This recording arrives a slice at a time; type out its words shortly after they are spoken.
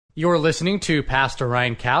You're listening to Pastor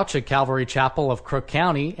Ryan Couch at Calvary Chapel of Crook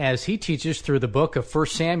County as he teaches through the book of 1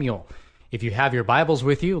 Samuel. If you have your Bibles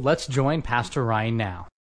with you, let's join Pastor Ryan now.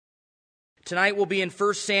 Tonight we'll be in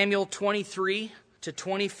 1 Samuel 23 to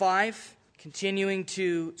 25, continuing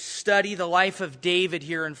to study the life of David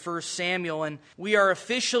here in 1 Samuel. And we are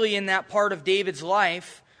officially in that part of David's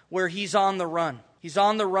life where he's on the run. He's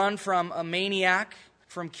on the run from a maniac,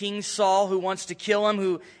 from King Saul, who wants to kill him,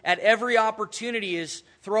 who at every opportunity is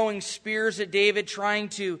throwing spears at David, trying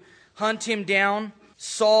to hunt him down.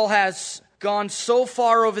 Saul has gone so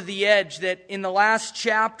far over the edge that in the last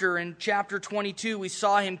chapter, in chapter 22, we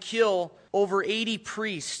saw him kill over 80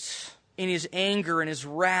 priests in his anger and his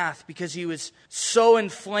wrath because he was so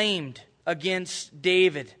inflamed against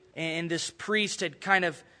David. And this priest had kind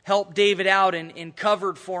of helped David out and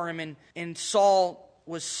covered for him, and Saul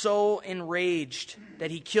was so enraged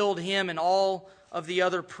that he killed him and all of the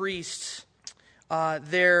other priests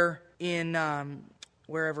there in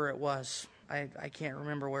wherever it was. I can't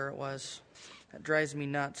remember where it was. That drives me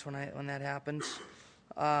nuts when that happens.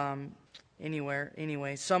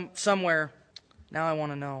 Somewhere. Now I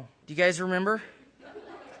want to know. Do you guys remember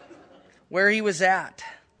where he was at?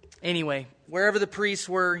 Anyway, wherever the priests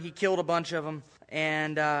were, he killed a bunch of them,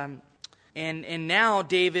 and now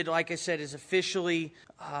David, like I said, is officially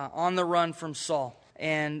on the run from Saul.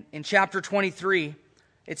 And in chapter 23,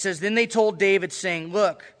 it says, "Then they told David, saying,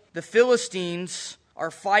 'Look, the Philistines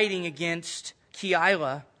are fighting against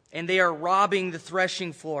Keilah, and they are robbing the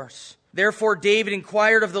threshing floors. Therefore David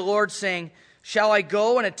inquired of the Lord, saying, Shall I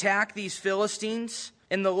go and attack these Philistines?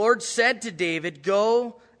 And the Lord said to David,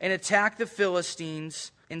 Go and attack the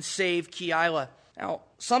Philistines and save Keilah.'" Now,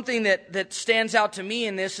 something that stands out to me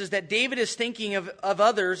in this is that David is thinking of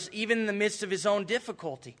others even in the midst of his own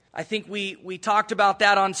difficulty. I think we talked about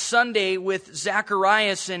that on Sunday with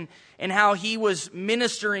Zacharias and how he was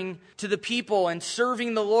ministering to the people and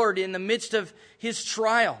serving the Lord in the midst of his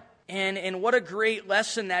trial. And what a great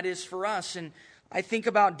lesson that is for us. And I think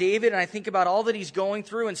about David, and I think about all that he's going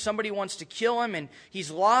through, and somebody wants to kill him, and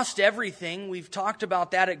he's lost everything. We've talked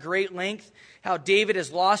about that at great length, how David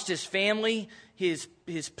has lost his family, his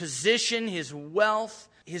position, his wealth,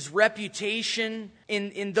 his reputation.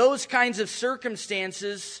 In those kinds of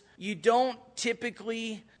circumstances, you don't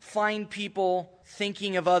typically find people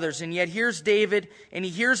thinking of others. And yet here's David, and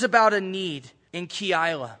he hears about a need in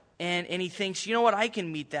Keilah. And he thinks, you know what, I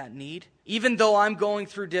can meet that need. Even though I'm going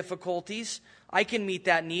through difficulties, I can meet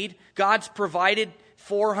that need. God's provided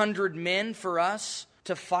 400 men for us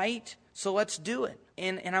to fight, so let's do it.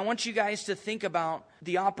 And I want you guys to think about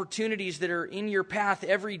the opportunities that are in your path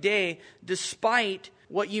every day, despite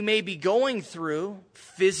what you may be going through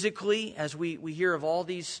physically, as we hear of all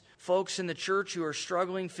these folks in the church who are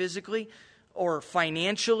struggling physically, or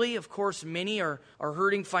financially. Of course, many are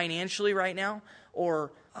hurting financially right now,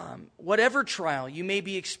 or whatever trial you may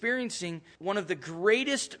be experiencing. One of the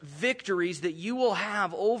greatest victories that you will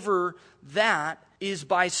have over that is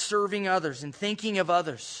by serving others and thinking of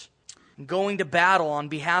others and going to battle on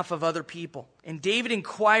behalf of other people. And David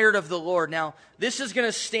inquired of the Lord. Now, this is going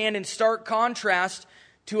to stand in stark contrast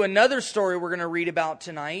to another story we're going to read about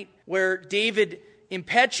tonight, where David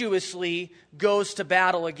impetuously goes to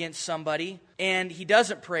battle against somebody and he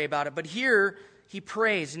doesn't pray about it. But here he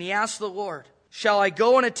prays and he asks the Lord, "Shall I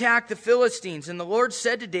go and attack the Philistines?" And the Lord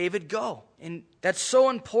said to David, "Go." And that's so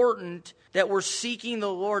important that we're seeking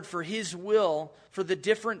the Lord for His will for the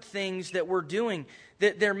different things that we're doing.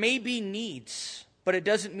 That there may be needs, but it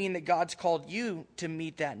doesn't mean that God's called you to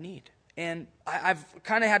meet that need. And I've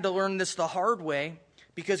kind of had to learn this the hard way,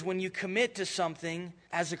 because when you commit to something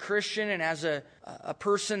as a Christian and as a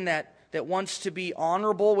person that wants to be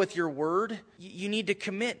honorable with your word, you need to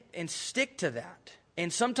commit and stick to that.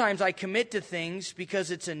 And sometimes I commit to things because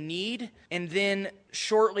it's a need, and then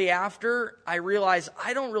shortly after, I realize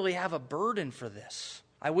I don't really have a burden for this.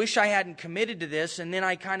 I wish I hadn't committed to this, and then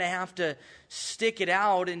I kind of have to stick it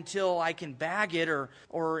out until I can bag it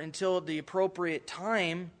or until the appropriate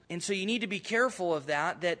time. And so you need to be careful of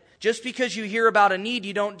that just because you hear about a need,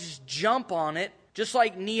 you don't just jump on it. Just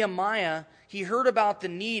like Nehemiah, he heard about the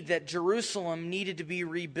need that Jerusalem needed to be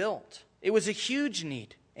rebuilt. It was a huge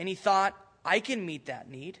need, and he thought, I can meet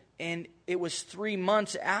that need. And it was 3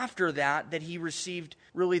 months after that he received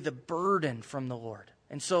really the burden from the Lord.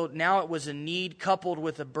 And so now it was a need coupled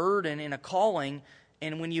with a burden and a calling.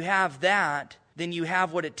 And when you have that, then you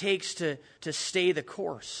have what it takes to stay the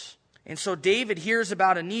course. And so David hears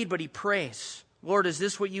about a need, but he prays, "Lord, is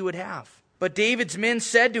this what you would have?" But David's men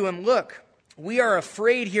said to him, "Look, we are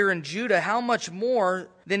afraid here in Judah. How much more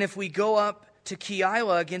than if we go up to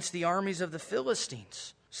Keilah against the armies of the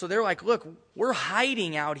Philistines?" So they're like, look, we're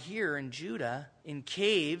hiding out here in Judah in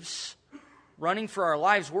caves, running for our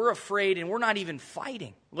lives. We're afraid and we're not even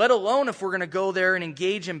fighting, let alone if we're going to go there and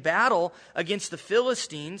engage in battle against the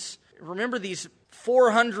Philistines. Remember these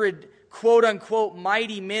 400 quote-unquote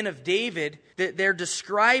mighty men of David, that they're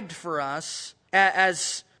described for us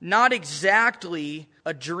as not exactly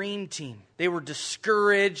a dream team. They were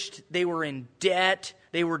discouraged. They were in debt.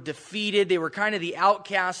 They were defeated. They were kind of the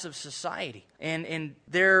outcasts of society. And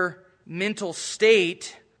their mental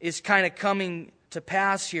state is kind of coming to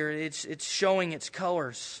pass here. It's showing its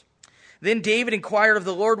colors. Then David inquired of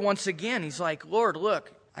the Lord once again. He's like, Lord,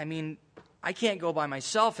 look, I can't go by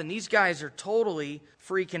myself, and these guys are totally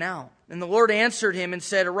freaking out. And the Lord answered him and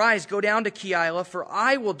said, arise, go down to Keilah, for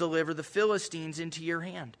I will deliver the Philistines into your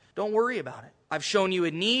hand. Don't worry about it. I've shown you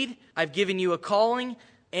a need, I've given you a calling,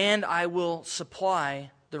 and I will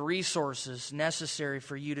supply the resources necessary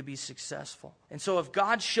for you to be successful. And so if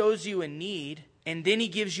God shows you a need, and then He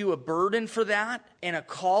gives you a burden for that, and a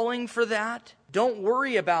calling for that, don't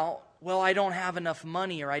worry about, well, I don't have enough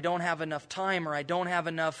money, or I don't have enough time, or I don't have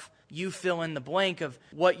enough, you fill in the blank of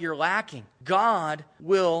what you're lacking. God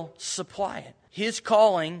will supply it. His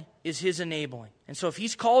calling is His enabling. And so if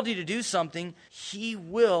He's called you to do something, He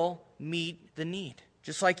will meet the need.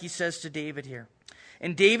 Just like He says to David here.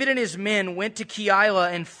 And David and his men went to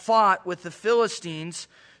Keilah and fought with the Philistines,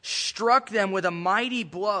 struck them with a mighty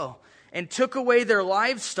blow, and took away their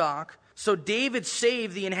livestock. So David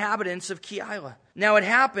saved the inhabitants of Keilah. Now it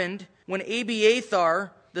happened when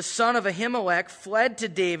Abiathar, the son of Ahimelech, fled to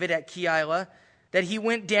David at Keilah, that he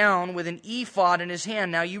went down with an ephod in his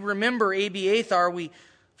hand. Now you remember Abiathar, we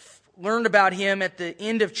learned about him at the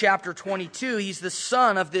end of chapter 22. He's the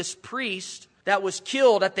son of this priest that was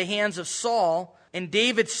killed at the hands of Saul. And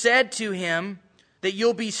David said to him that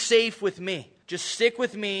you'll be safe with me. Just stick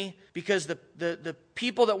with me, because the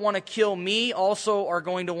people that want to kill me also are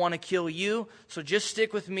going to want to kill you. So just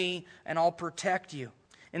stick with me and I'll protect you.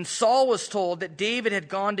 And Saul was told that David had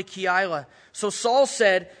gone to Keilah. So Saul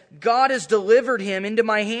said, God has delivered him into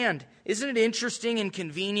my hand. Isn't it interesting and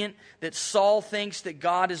convenient that Saul thinks that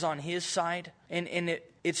God is on his side? And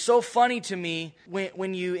it's so funny to me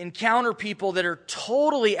when you encounter people that are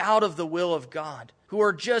totally out of the will of God, who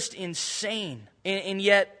are just insane, and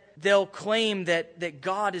yet they'll claim that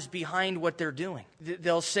God is behind what they're doing.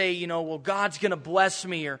 They'll say, well, God's going to bless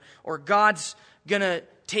me, or God's going to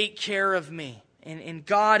take care of me. And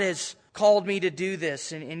God has called me to do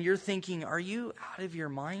this. And you're thinking, are you out of your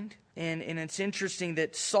mind? And it's interesting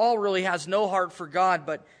that Saul really has no heart for God,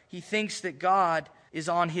 but he thinks that God is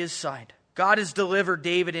on his side. God has delivered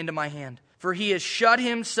David into my hand, for he has shut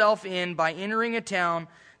himself in by entering a town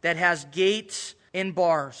that has gates and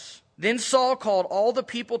bars. Then Saul called all the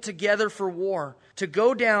people together for war, to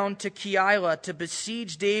go down to Keilah to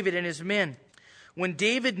besiege David and his men. When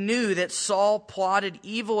David knew that Saul plotted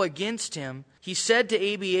evil against him, he said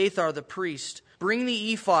to Abiathar the priest, bring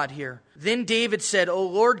the ephod here. Then David said, O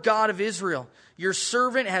Lord God of Israel, your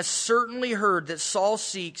servant has certainly heard that Saul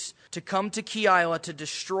seeks to come to Keilah to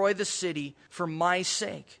destroy the city for my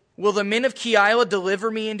sake. Will the men of Keilah deliver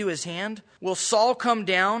me into his hand? Will Saul come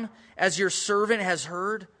down as your servant has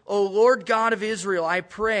heard? O Lord God of Israel, I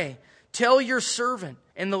pray, tell your servant.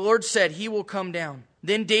 And the Lord said, he will come down.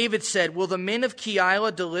 Then David said, will the men of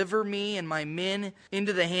Keilah deliver me and my men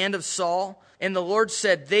into the hand of Saul? And the Lord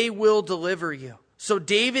said, they will deliver you. So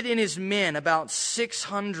David and his men, about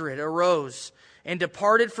 600, arose and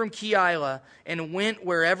departed from Keilah and went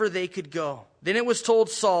wherever they could go. Then it was told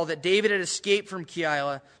Saul that David had escaped from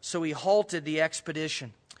Keilah, so he halted the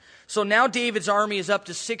expedition. So now David's army is up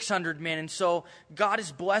to 600 men, and so God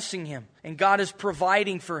is blessing him, and God is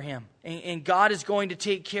providing for him, and God is going to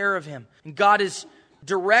take care of him, and God is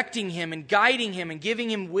directing him and guiding him and giving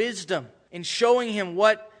him wisdom and showing him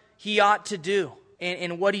what he ought to do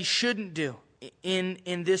and what he shouldn't do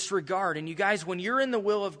in this regard. And you guys, when you're in the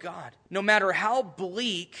will of God, no matter how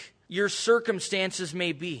bleak your circumstances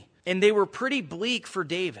may be, and they were pretty bleak for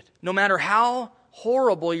David, no matter how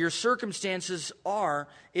horrible your circumstances are,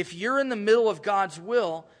 if you're in the middle of God's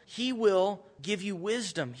will, He will give you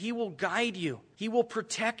wisdom. He will guide you. He will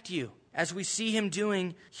protect you, as we see Him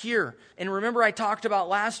doing here. And remember, I talked about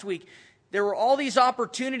last week, there were all these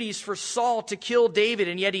opportunities for Saul to kill David,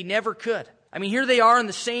 and yet he never could. I mean, here they are in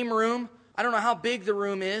the same room. I don't know how big the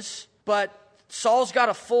room is, but Saul's got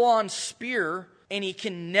a full-on spear, and he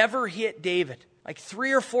can never hit David, like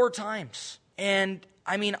 3 or 4 times. And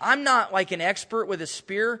I mean, I'm not like an expert with a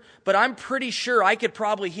spear, but I'm pretty sure I could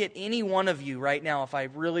probably hit any one of you right now if I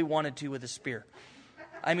really wanted to with a spear.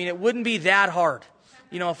 I mean, it wouldn't be that hard.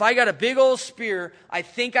 You know, if I got a big old spear, I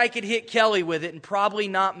think I could hit Kelly with it and probably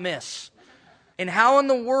not miss. And how in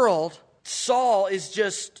the world Saul is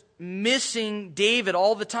just missing David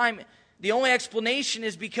all the time? The only explanation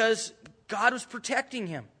is because God was protecting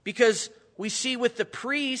him. Because we see with the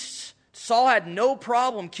priests, Saul had no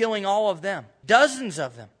problem killing all of them. Dozens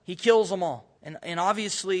of them. He kills them all. And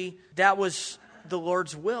obviously, that was the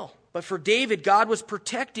Lord's will. But for David, God was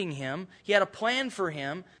protecting him. He had a plan for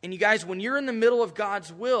him. And you guys, when you're in the middle of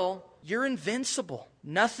God's will, you're invincible.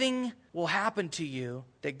 Nothing will happen to you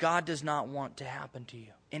that God does not want to happen to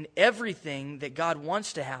you. And everything that God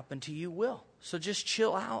wants to happen to you will. So just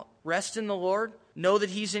chill out. Rest in the Lord. Know that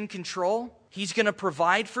He's in control. He's going to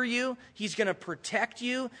provide for you. He's going to protect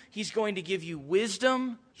you. He's going to give you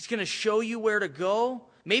wisdom. He's going to show you where to go.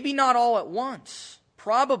 Maybe not all at once.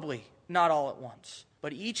 Probably not all at once.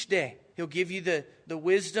 But each day, He'll give you the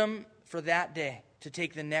wisdom for that day to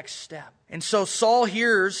take the next step. And so Saul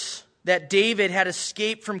hears that David had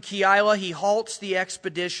escaped from Keilah. He halts the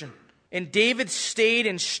expedition. And David stayed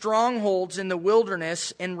in strongholds in the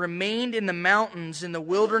wilderness and remained in the mountains in the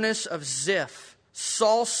wilderness of Ziph.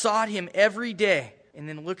 Saul sought him every day. And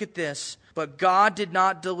then look at this. But God did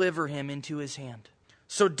not deliver him into his hand.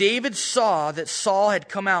 So David saw that Saul had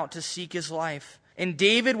come out to seek his life. And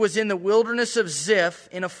David was in the wilderness of Ziph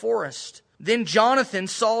in a forest. Then Jonathan,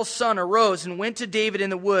 Saul's son, arose and went to David in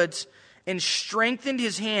the woods and strengthened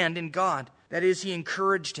his hand in God. That is, he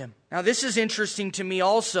encouraged him. Now this is interesting to me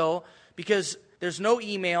also because there's no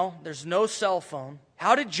email, there's no cell phone.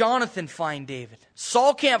 How did Jonathan find David?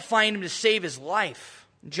 Saul can't find him to save his life.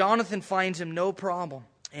 Jonathan finds him no problem.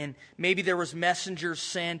 And maybe there was messengers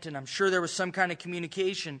sent, and I'm sure there was some kind of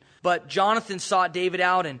communication. But Jonathan sought David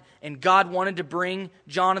out, and God wanted to bring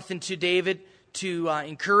Jonathan to David to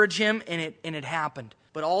encourage him, and it happened.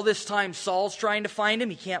 But all this time, Saul's trying to find him.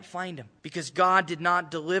 He can't find him because God did not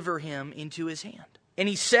deliver him into his hand. And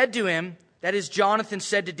he said to him, that is, Jonathan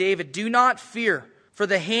said to David, "Do not fear, for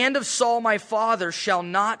the hand of Saul my father shall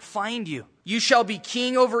not find you. You shall be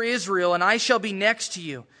king over Israel, and I shall be next to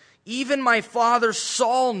you. Even my father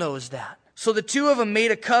Saul knows that." So the two of them made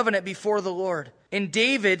a covenant before the Lord. And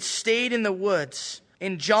David stayed in the woods,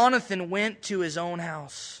 and Jonathan went to his own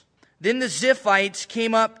house. Then the Ziphites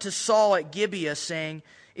came up to Saul at Gibeah, saying,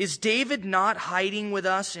 "Is David not hiding with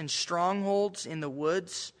us in strongholds in the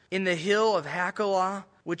woods, in the hill of Hachilah,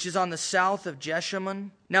 which is on the south of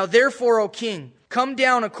Jeshimon? Now therefore, O king, come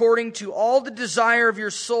down according to all the desire of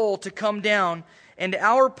your soul to come down, and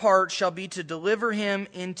our part shall be to deliver him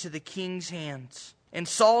into the king's hands." And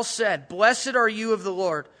Saul said, "Blessed are you of the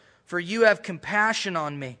Lord, for you have compassion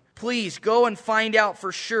on me. Please go and find out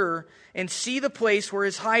for sure, and see the place where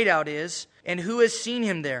his hideout is, and who has seen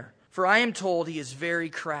him there. For I am told he is very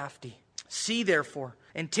crafty. See therefore,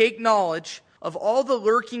 and take knowledge of all the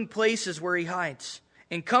lurking places where he hides,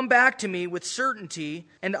 and come back to me with certainty,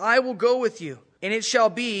 and I will go with you. And it shall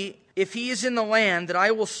be, if he is in the land, that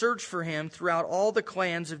I will search for him throughout all the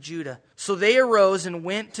clans of Judah." So they arose and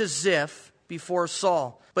went to Ziph before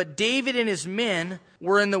Saul. But David and his men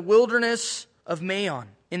were in the wilderness of Maon,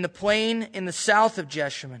 in the plain in the south of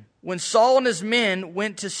Jeshimon. When Saul and his men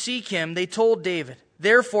went to seek him, they told David.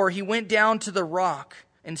 Therefore he went down to the rock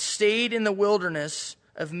and stayed in the wilderness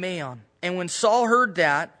of Maon. And when Saul heard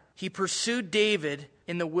that, he pursued David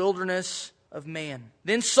in the wilderness of Maon.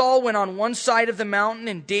 Then Saul went on one side of the mountain,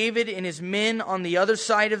 and David and his men on the other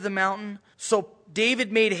side of the mountain. So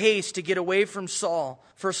David made haste to get away from Saul,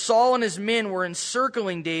 for Saul and his men were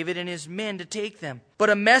encircling David and his men to take them. But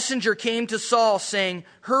a messenger came to Saul, saying,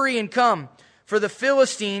 "Hurry and come, for the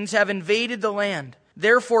Philistines have invaded the land."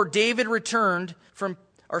 Therefore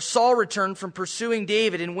Saul returned from pursuing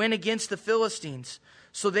David and went against the Philistines.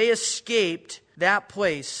 So they escaped that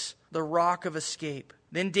place, the rock of escape.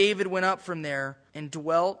 Then David went up from there and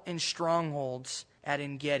dwelt in strongholds at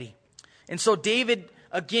En-gedi. And so David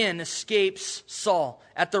again escapes Saul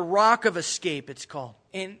at the rock of escape, it's called.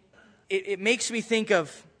 And it makes me think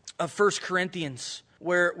of 1 Corinthians,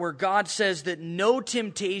 where God says that no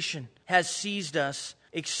temptation has seized us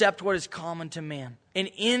except what is common to man.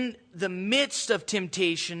 And in the midst of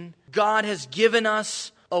temptation, God has given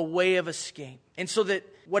us a way of escape. And so that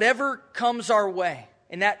whatever comes our way,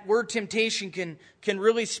 and that word temptation can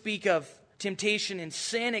really speak of temptation in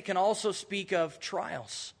sin. It can also speak of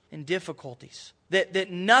trials and difficulties.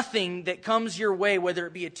 That nothing that comes your way, whether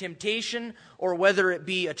it be a temptation or whether it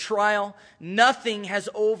be a trial, nothing has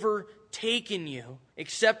overtaken you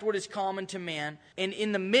except what is common to man. And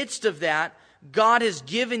in the midst of that, God has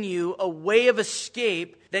given you a way of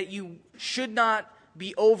escape that you should not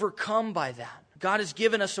be overcome by that. God has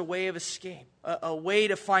given us a way of escape, a way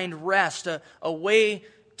to find rest, a way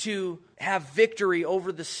to have victory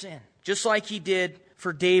over the sin, just like he did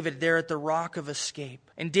for David there at the rock of escape.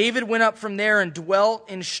 And David went up from there and dwelt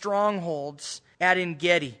in strongholds at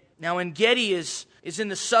En-gedi. Now En-gedi is in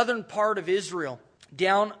the southern part of Israel,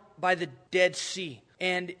 down by the Dead Sea.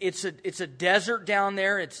 And it's a desert down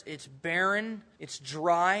there. It's barren. It's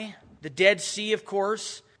dry. The Dead Sea, of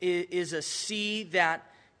course, is a sea that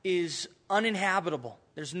is uninhabitable.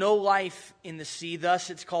 There's no life in the sea. Thus,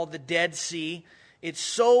 it's called the Dead Sea. It's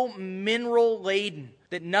so mineral-laden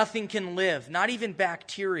that nothing can live. Not even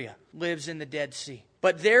bacteria lives in the Dead Sea.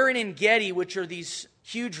 But there in En-gedi, which are these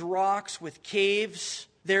huge rocks with caves,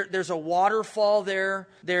 there's a waterfall there.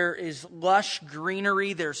 There is lush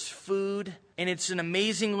greenery. There's food. And it's an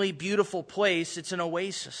amazingly beautiful place. It's an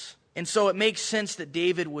oasis. And so it makes sense that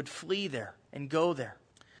David would flee there and go there.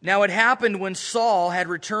 Now it happened when Saul had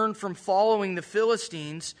returned from following the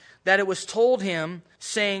Philistines that it was told him,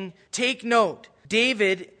 saying, "Take note,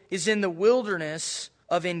 David is in the wilderness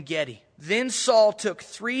of En-gedi." Then Saul took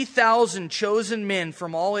 3,000 chosen men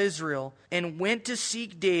from all Israel and went to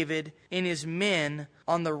seek David and his men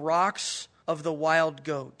on the rocks of the wild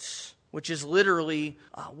goats, which is literally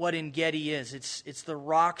what En-gedi is. It's the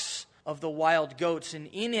rocks of the wild goats. And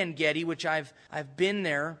in En-gedi, which I've been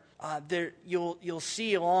there, you'll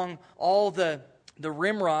see along all the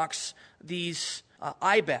rim rocks these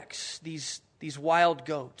ibex, these wild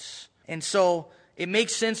goats. And so it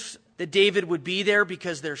makes sense that David would be there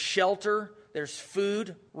because there's shelter, there's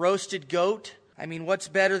food, roasted goat. I mean, what's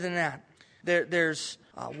better than that? There's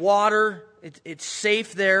water, it's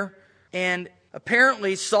safe there. And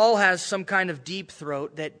apparently Saul has some kind of deep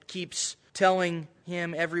throat that keeps telling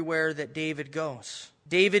him everywhere that David goes.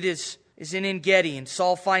 David is in En-gedi, and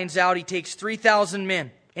Saul finds out. He takes 3,000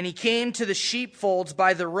 men. And he came to the sheepfolds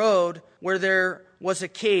by the road where there was a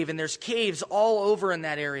cave. And there's caves all over in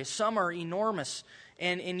that area. Some are enormous.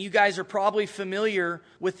 And you guys are probably familiar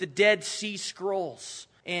with the Dead Sea Scrolls.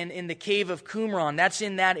 And in the cave of Qumran, that's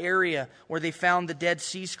in that area where they found the Dead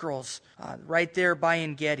Sea Scrolls, right there by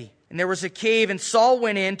En-gedi. And there was a cave, and Saul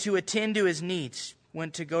went in to attend to his needs,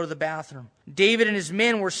 went to go to the bathroom. David and his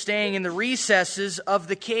men were staying in the recesses of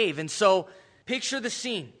the cave. And so, picture the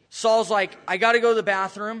scene. Saul's like, I got to go to the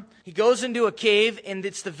bathroom. He goes into a cave, and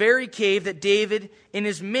it's the very cave that David and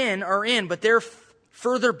his men are in, but they're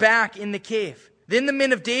further back in the cave. Then the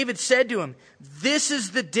men of David said to him, "This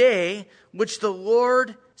is the day which the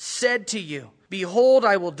Lord said to you, Behold,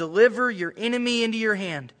 I will deliver your enemy into your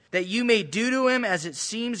hand, that you may do to him as it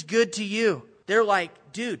seems good to you." They're like,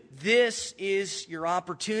 dude, this is your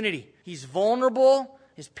opportunity. He's vulnerable.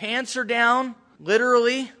 His pants are down.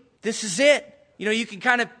 Literally, this is it. You know, you can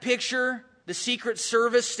kind of picture the Secret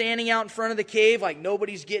Service standing out in front of the cave like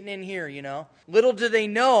nobody's getting in here, you know. Little do they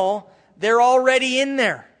know, they're already in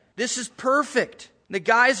there. This is perfect. The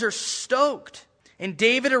guys are stoked. And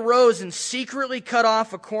David arose and secretly cut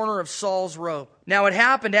off a corner of Saul's robe. Now it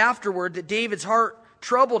happened afterward that David's heart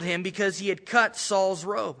troubled him because he had cut Saul's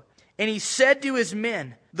robe. And he said to his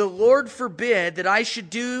men, "The Lord forbid that I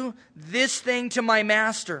should do this thing to my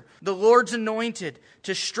master, the Lord's anointed,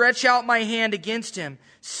 to stretch out my hand against him,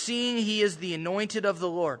 seeing he is the anointed of the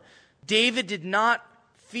Lord." David did not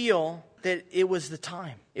feel that it was the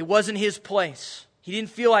time. It wasn't his place. He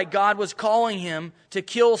didn't feel like God was calling him to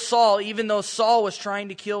kill Saul, even though Saul was trying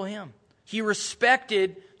to kill him. He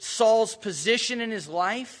respected Saul's position in his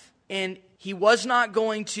life, and he was not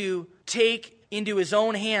going to take into his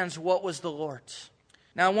own hands what was the Lord's.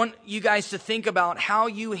 Now, I want you guys to think about how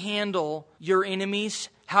you handle your enemies,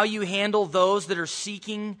 how you handle those that are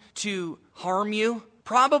seeking to harm you.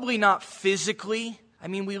 Probably not physically. I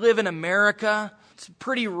mean, we live in America. It's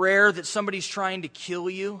pretty rare that somebody's trying to kill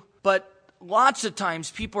you, but lots of times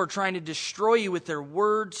people are trying to destroy you with their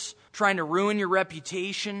words, trying to ruin your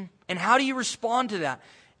reputation. And how do you respond to that?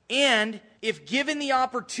 And if given the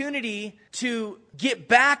opportunity to get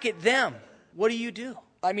back at them, what do you do?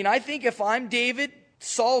 I mean, I think if I'm David,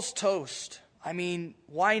 Saul's toast. I mean,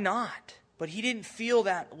 why not? But he didn't feel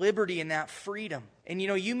that liberty and that freedom. And you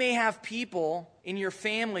know, you may have people in your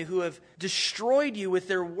family who have destroyed you with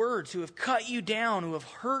their words, who have cut you down, who have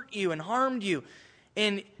hurt you and harmed you.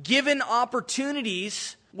 And given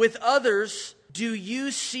opportunities with others, do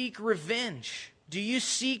you seek revenge? Do you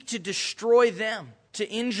seek to destroy them, to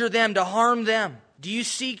injure them, to harm them? Do you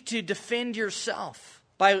seek to defend yourself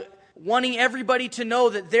by wanting everybody to know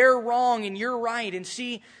that they're wrong and you're right? And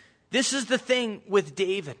see, this is the thing with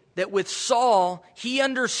David, that with Saul, he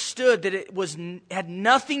understood that it had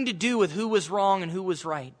nothing to do with who was wrong and who was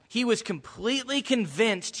right. He was completely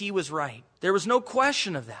convinced he was right. There was no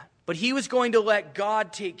question of that. but he was going to let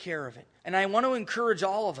God take care of it. And I want to encourage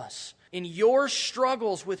all of us, in your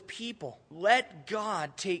struggles with people, let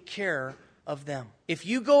God take care of them. If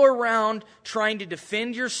you go around trying to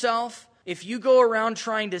defend yourself, if you go around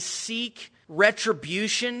trying to seek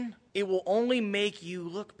retribution, it will only make you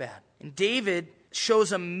look bad. And David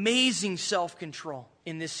shows amazing self-control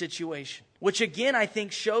in this situation, which again I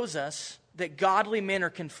think shows us that godly men are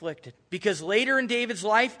conflicted. Because later in David's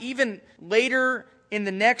life, even later in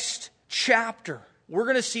the next chapter, we're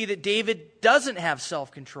going to see that David doesn't have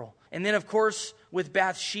self-control. And then, of course, with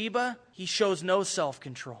Bathsheba, he shows no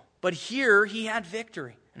self-control. But here, he had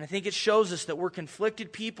victory. And I think it shows us that we're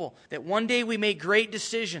conflicted people, that one day we make great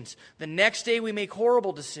decisions, the next day we make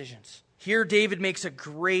horrible decisions. Here, David makes a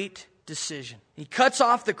great decision. He cuts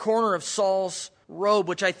off the corner of Saul's robe,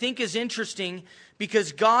 which I think is interesting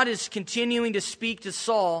because God is continuing to speak to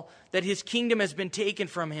Saul that his kingdom has been taken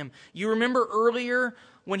from him. You remember earlier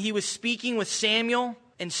when he was speaking with Samuel,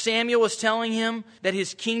 and Samuel was telling him that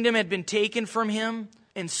his kingdom had been taken from him,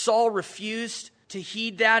 and Saul refused to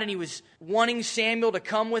heed that, and he was wanting Samuel to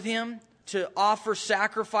come with him to offer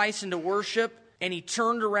sacrifice and to worship, and he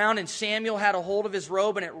turned around and Samuel had a hold of his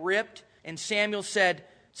robe and it ripped, and Samuel said,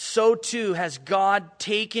 "So too has God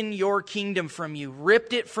taken your kingdom from you,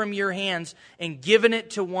 ripped it from your hands, and given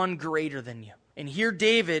it to one greater than you." And here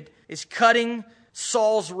David is cutting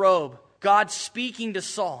Saul's robe, God speaking to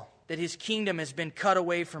Saul that his kingdom has been cut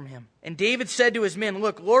away from him. And David said to his men,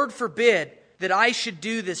 "Look, Lord forbid that I should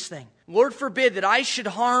do this thing. Lord forbid that I should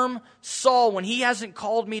harm Saul when he hasn't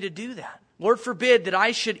called me to do that. Lord forbid that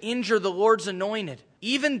I should injure the Lord's anointed."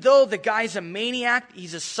 Even though the guy's a maniac,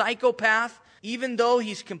 he's a psychopath, even though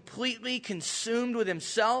he's completely consumed with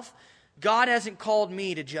himself, God hasn't called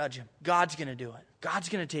me to judge him. God's going to do it. God's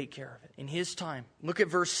going to take care of it in his time. Look at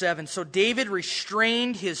verse 7. "So David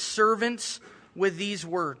restrained his servants with these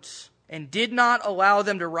words, and did not allow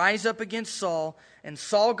them to rise up against Saul. And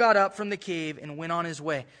Saul got up from the cave and went on his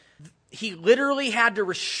way." He literally had to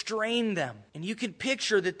restrain them. And you can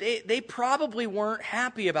picture that they probably weren't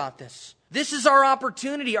happy about this. This is our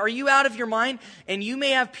opportunity. Are you out of your mind? And you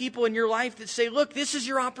may have people in your life that say, look, this is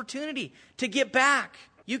your opportunity to get back.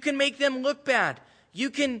 You can make them look bad. You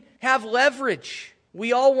can have leverage.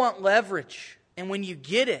 We all want leverage. And when you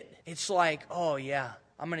get it, it's like, oh yeah,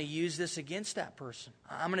 I'm going to use this against that person.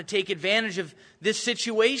 I'm going to take advantage of this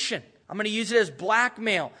situation. I'm going to use it as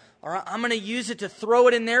blackmail. Or I'm going to use it to throw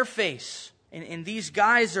it in their face. And these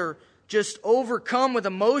guys are just overcome with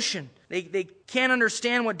emotion. They can't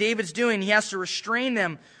understand what David's doing. He has to restrain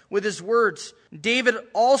them with his words. David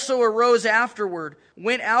also arose afterward,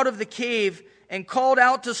 went out of the cave, and called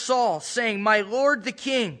out to Saul, saying, "My lord the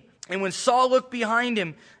king." And when Saul looked behind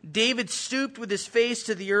him, David stooped with his face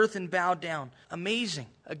to the earth and bowed down. Amazing.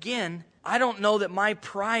 Again, I don't know that my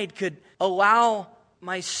pride could allow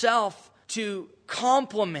myself to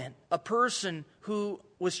compliment a person who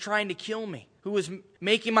was trying to kill me, who was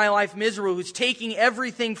making my life miserable, who's taking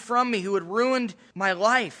everything from me, who had ruined my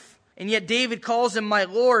life. And yet David calls him my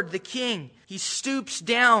Lord, the King. He stoops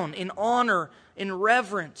down in honor, in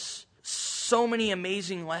reverence. So many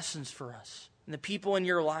amazing lessons for us. And the people in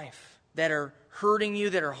your life that are hurting you,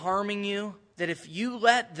 that are harming you, that if you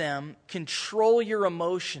let them control your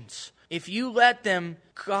emotions, if you let them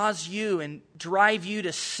cause you and drive you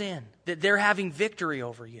to sin, that they're having victory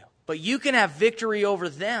over you. But you can have victory over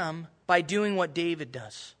them by doing what David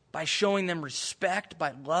does, by showing them respect,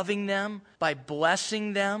 by loving them, by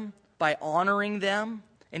blessing them, by honoring them.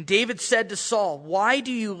 And David said to Saul, "Why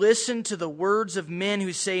do you listen to the words of men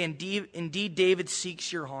who say, indeed David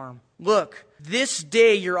seeks your harm? Look, this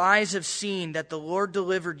day your eyes have seen that the Lord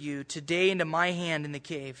delivered you today into my hand in the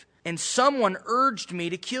cave. And someone urged me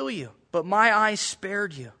to kill you, but my eyes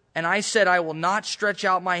spared you. And I said, I will not stretch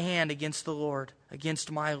out my hand against the Lord,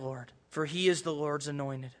 against my Lord, for he is the Lord's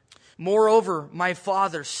anointed. Moreover, my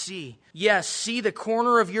father, see the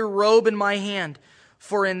corner of your robe in my hand,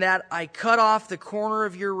 for in that I cut off the corner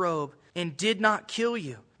of your robe and did not kill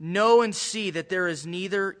you. Know and see that there is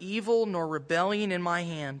neither evil nor rebellion in my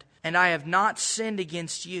hand, and I have not sinned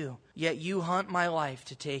against you, yet you hunt my life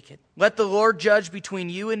to take it. Let the Lord judge between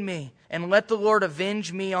you and me, and let the Lord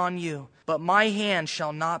avenge me on you, but my hand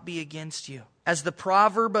shall not be against you. As the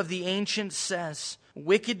proverb of the ancients says,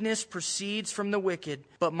 wickedness proceeds from the wicked,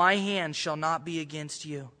 but my hand shall not be against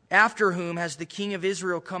you. After whom has the king of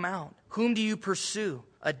Israel come out? Whom do you pursue?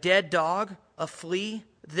 A dead dog? A flea?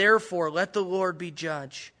 Therefore let the Lord be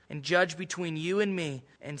judge, and judge between you and me,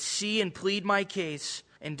 and see and plead my case,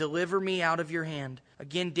 and deliver me out of your hand.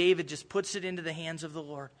 Again, David just puts it into the hands of the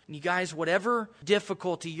Lord. And you guys, whatever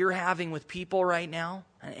difficulty you're having with people right now,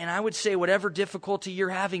 and I would say whatever difficulty you're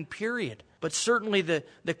having, period. But certainly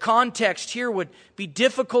the context here would be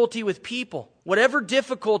difficulty with people. Whatever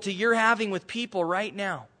difficulty you're having with people right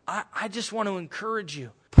now, I just want to encourage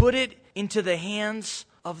you. Put it into the hands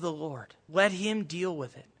of the Lord. Let Him deal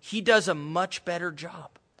with it. He does a much better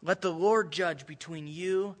job. Let the Lord judge between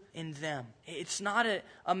you and them. It's not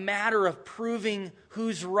a matter of proving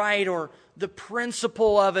who's right or the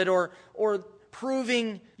principle of it or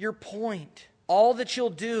proving your point. All that you'll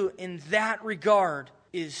do in that regard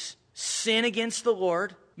is sin against the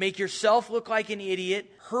Lord, make yourself look like an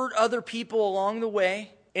idiot, hurt other people along the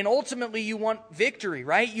way, and ultimately you want victory,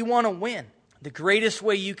 right? You want to win. The greatest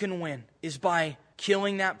way you can win is by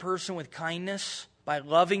killing that person with kindness, by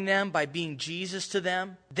loving them, by being Jesus to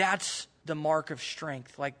them. That's the mark of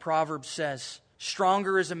strength. Like Proverbs says,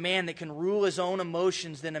 stronger is a man that can rule his own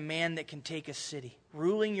emotions than a man that can take a city.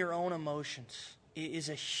 Ruling your own emotions is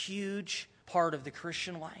a huge part of the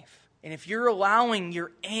Christian life. And if you're allowing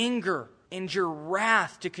your anger and your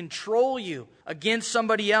wrath to control you against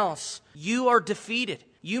somebody else, you are defeated.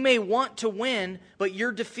 You may want to win, but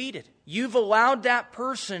you're defeated. You've allowed that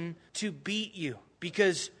person to beat you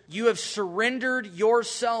because you have surrendered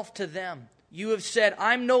yourself to them. You have said,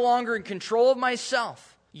 I'm no longer in control of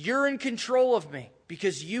myself. You're in control of me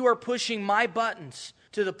because you are pushing my buttons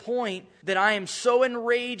to the point that I am so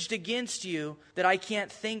enraged against you that I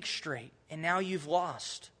can't think straight. And now you've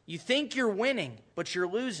lost. You think you're winning, but you're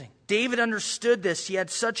losing. David understood this. He had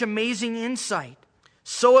such amazing insight.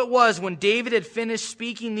 So it was when David had finished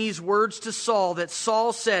speaking these words to Saul that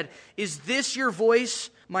Saul said, "Is this your voice,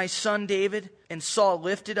 my son David?" And Saul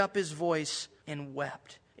lifted up his voice and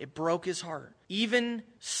wept. It broke his heart. Even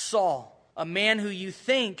Saul, a man who you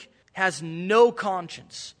think has no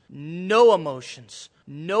conscience, no emotions,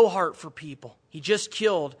 no heart for people. He just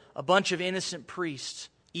killed a bunch of innocent priests.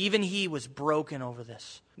 Even he was broken over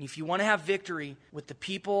this. And if you want to have victory with the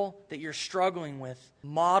people that you're struggling with,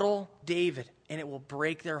 model David, and it will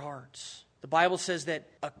break their hearts. The Bible says that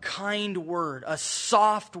a kind word, a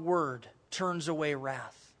soft word, turns away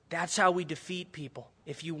wrath. That's how we defeat people.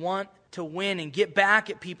 If you want to win and get back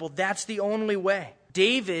at people, that's the only way.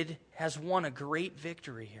 David has won a great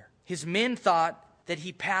victory here. His men thought that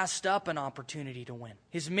he passed up an opportunity to win.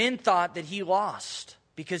 His men thought that he lost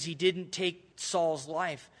because he didn't take Saul's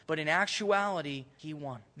life. But in actuality, he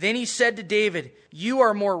won. Then he said to David, "You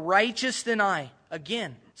are more righteous than I."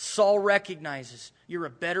 Again, Saul recognizes, you're a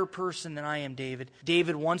better person than I am, David.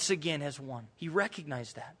 David once again has won. He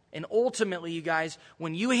recognized that. And ultimately, you guys,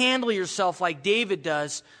 when you handle yourself like David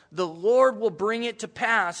does, the Lord will bring it to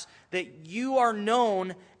pass that you are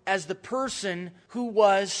known as the person who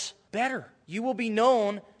was better. You will be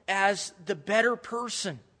known as the better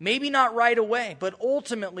person. Maybe not right away, but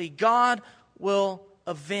ultimately God will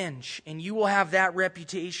avenge, and you will have that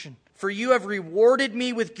reputation. For you have rewarded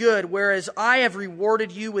me with good, whereas I have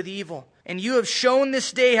rewarded you with evil. And you have shown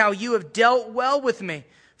this day how you have dealt well with me.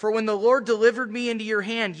 For when the Lord delivered me into your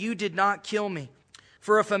hand, you did not kill me.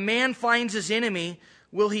 For if a man finds his enemy,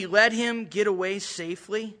 will he let him get away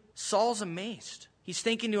safely? Saul's amazed. He's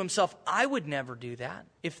thinking to himself, I would never do that.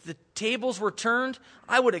 If the tables were turned,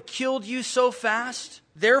 I would have killed you so fast.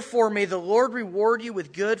 Therefore, may the Lord reward you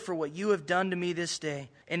with good for what you have done to me this day.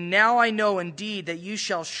 And now I know indeed that you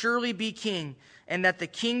shall surely be king, and that the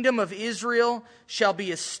kingdom of Israel shall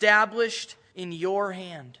be established in your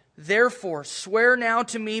hand. Therefore, swear now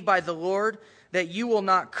to me by the Lord that you will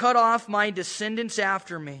not cut off my descendants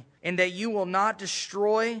after me, and that you will not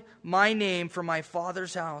destroy my name from my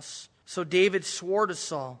father's house. So David swore to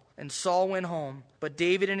Saul, and Saul went home. But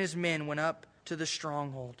David and his men went up to the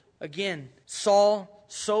stronghold. Again, Saul,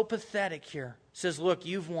 so pathetic here, says, look,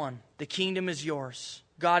 you've won. The kingdom is yours.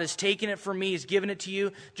 God has taken it from me. He's given it to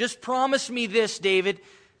you. Just promise me this, David,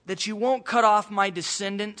 that you won't cut off my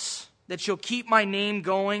descendants, that you'll keep my name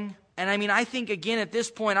going. And I think, again, at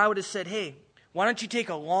this point, I would have said, hey, why don't you take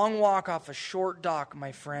a long walk off a short dock,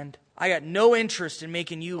 my friend? I got no interest in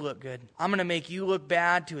making you look good. I'm going to make you look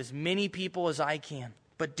bad to as many people as I can.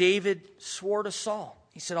 But David swore to Saul.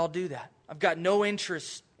 He said, I'll do that. I've got no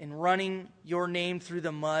interest in running your name through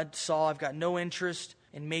the mud, Saul. I've got no interest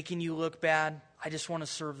in making you look bad. I just want to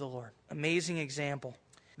serve the Lord. Amazing example.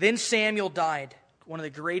 Then Samuel died, one of the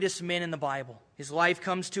greatest men in the Bible. His life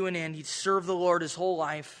comes to an end. He'd served the Lord his whole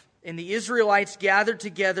life. And the Israelites gathered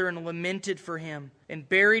together and lamented for him and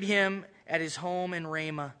buried him at his home in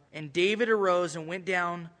Ramah. And David arose and went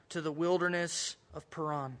down to the wilderness of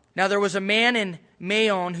Paran. Now there was a man in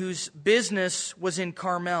Maon whose business was in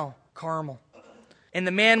Carmel. And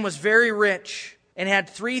the man was very rich and had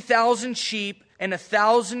 3,000 sheep and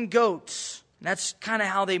 1,000 goats. And that's kind of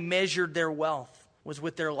how they measured their wealth, was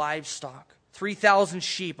with their livestock. 3,000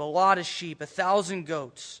 sheep, a lot of sheep, 1,000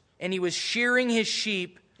 goats. And he was shearing his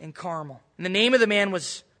sheep in Carmel. And the name of the man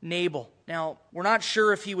was Nabal. Now, we're not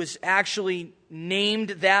sure if he was actually named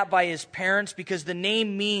that by his parents, because the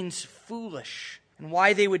name means foolish. And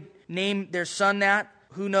why they would name their son that,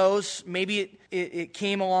 who knows? Maybe it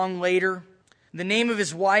came along later. The name of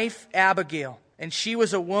his wife, Abigail. And she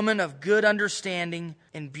was a woman of good understanding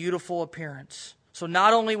and beautiful appearance. So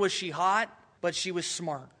not only was she hot, but she was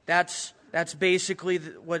smart. That's basically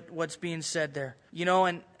what's being said there. You know,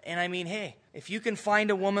 and I mean, hey, if you can find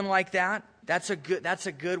a woman like that, that's a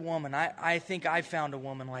good woman. I think I found a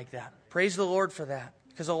woman like that. Praise the Lord for that.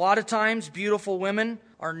 Because a lot of times, beautiful women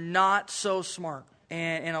are not so smart.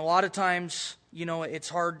 And a lot of times, you know, it's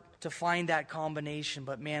hard to find that combination.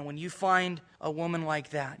 But man, when you find a woman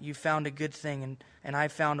like that, you found a good thing. And I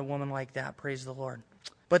found a woman like that. Praise the Lord.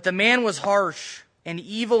 But the man was harsh and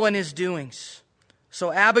evil in his doings.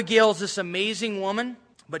 So Abigail's this amazing woman,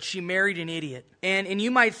 but she married an idiot. And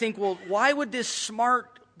you might think, well, why would this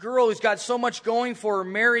smart girl who's got so much going for her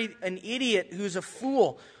marry an idiot who's a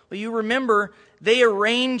fool? Well, you remember, they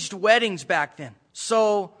arranged weddings back then.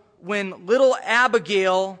 So when little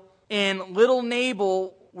Abigail and little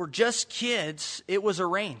Nabal were just kids, it was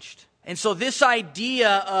arranged. And so this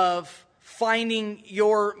idea of finding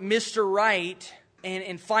your Mr. Right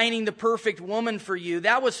and finding the perfect woman for you,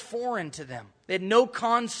 that was foreign to them. They had no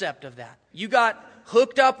concept of that. You got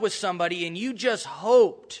hooked up with somebody and you just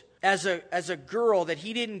hoped as a girl that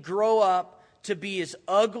he didn't grow up to be as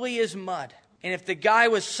ugly as mud. And if the guy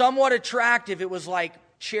was somewhat attractive, it was like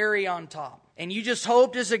cherry on top. And you just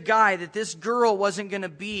hoped as a guy that this girl wasn't going to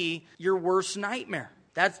be your worst nightmare.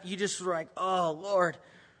 You just were like, oh, Lord.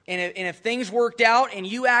 And if things worked out and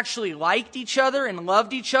you actually liked each other and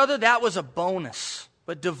loved each other, that was a bonus.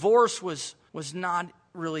 But divorce was not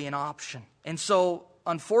really an option. And so,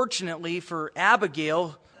 unfortunately for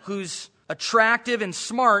Abigail, who's attractive and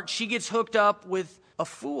smart, she gets hooked up with a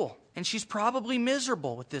fool. And she's probably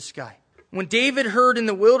miserable with this guy. When David heard in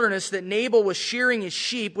the wilderness that Nabal was shearing his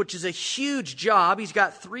sheep, which is a huge job, he's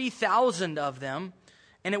got 3,000 of them,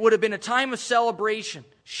 and it would have been a time of celebration.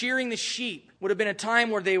 Shearing the sheep would have been a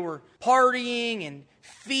time where they were partying and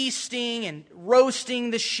feasting and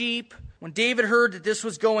roasting the sheep. When David heard that this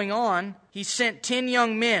was going on, he sent 10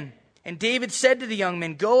 young men. And David said to the young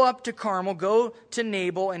men, go up to Carmel, go to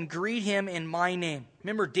Nabal, and greet him in my name.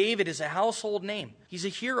 Remember, David is a household name. He's a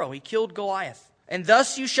hero. He killed Goliath. And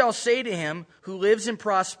thus you shall say to him who lives in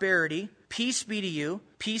prosperity, peace be to you,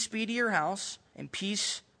 peace be to your house, and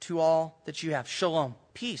peace to all that you have. Shalom.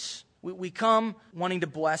 Peace. We come wanting to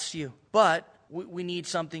bless you, but we need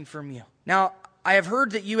something from you. Now, I have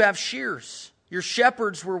heard that you have shears. Your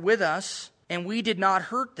shepherds were with us, and we did not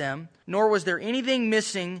hurt them, nor was there anything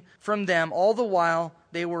missing from them all the while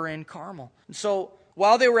they were in Carmel. And so,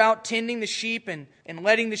 while they were out tending the sheep and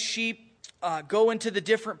letting the sheep go into the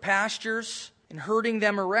different pastures and herding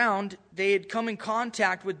them around, they had come in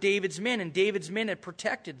contact with David's men, and David's men had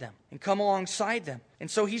protected them and come alongside them. And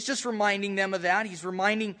so he's just reminding them of that. He's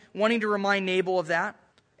wanting to remind Nabal of that.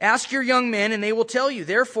 Ask your young men, and they will tell you.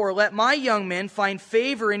 Therefore, let my young men find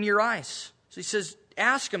favor in your eyes. So he says,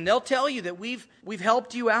 ask them. They'll tell you that we've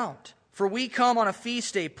helped you out. For we come on a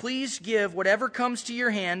feast day. Please give whatever comes to your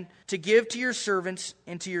hand to give to your servants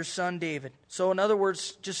and to your son David. So in other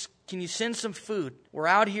words, just can you send some food? We're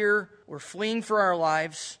out here. We're fleeing for our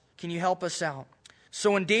lives. Can you help us out?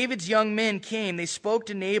 So when David's young men came, they spoke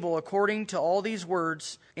to Nabal according to all these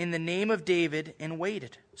words in the name of David and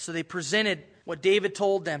waited. So they presented what David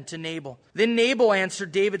told them to Nabal. Then Nabal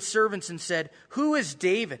answered David's servants and said, who is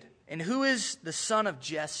David and who is the son of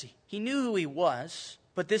Jesse? He knew who he was,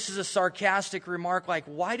 but this is a sarcastic remark like,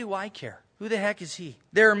 why do I care? Who the heck is he?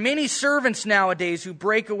 There are many servants nowadays who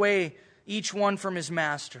break away each one from his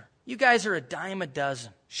master. You guys are a dime a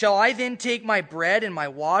dozen. Shall I then take my bread and my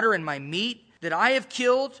water and my meat that I have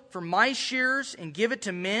killed from my shears and give it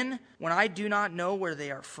to men when I do not know where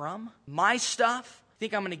they are from? My stuff?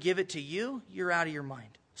 Think I'm going to give it to you? You're out of your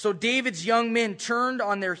mind. So David's young men turned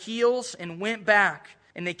on their heels and went back,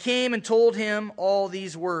 and they came and told him all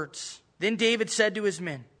these words. Then David said to his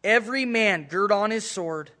men, every man gird on his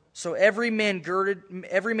sword. So every man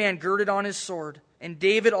girded on his sword, and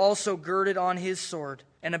David also girded on his sword.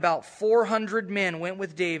 And about 400 men went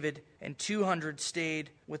with David, and 200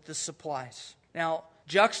 stayed with the supplies. Now,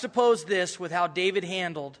 juxtapose this with how David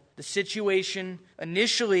handled the situation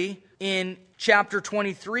initially in chapter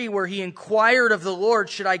 23, where he inquired of the Lord,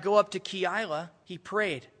 should I go up to Keilah? He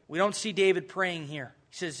prayed. We don't see David praying here.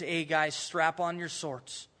 He says, hey guys, strap on your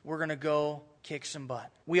swords. We're going to go kick some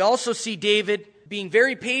butt. We also see David being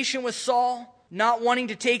very patient with Saul, not wanting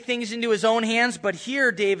to take things into his own hands, but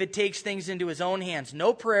here David takes things into his own hands.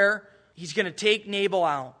 No prayer. He's going to take Nabal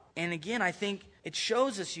out. And again, I think it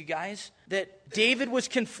shows us, you guys, that David was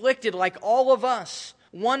conflicted like all of us.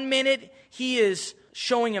 One minute, he is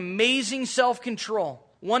showing amazing self-control.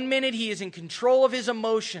 One minute, he is in control of his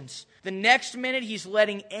emotions. The next minute, he's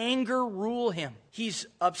letting anger rule him. He's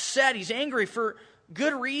upset. He's angry for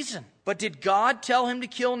good reason. But did God tell him to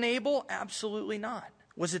kill Nabal? Absolutely not.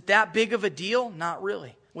 Was it that big of a deal? Not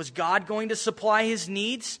really. Was God going to supply his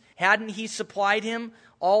needs? Hadn't he supplied him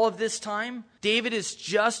all of this time? David is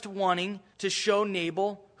just wanting to show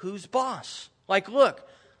Nabal who's boss. Like, look,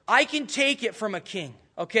 I can take it from a king,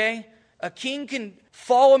 okay? A king can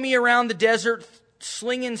follow me around the desert,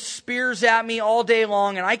 slinging spears at me all day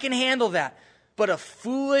long, and I can handle that. But a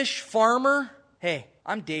foolish farmer, hey,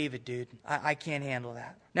 I'm David, dude. I can't handle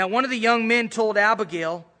that. Now, one of the young men told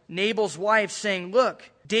Abigail, Nabal's wife, saying, look,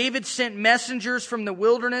 David sent messengers from the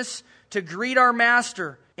wilderness to greet our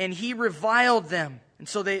master, and he reviled them. And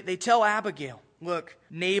so they tell Abigail, look,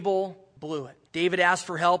 Nabal blew it. David asked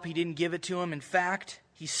for help. He didn't give it to him. In fact,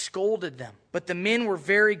 he scolded them. But the men were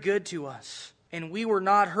very good to us, and we were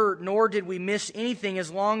not hurt, nor did we miss anything as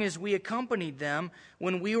long as we accompanied them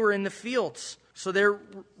when we were in the fields. So they're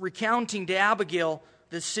recounting to Abigail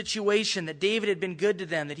the situation that David had been good to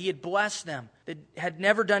them, that he had blessed them, that had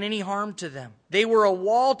never done any harm to them. They were a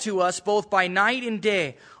wall to us both by night and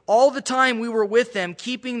day. All the time we were with them,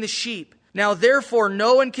 keeping the sheep. Now therefore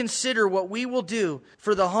know and consider what we will do,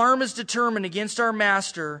 for the harm is determined against our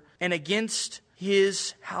master and against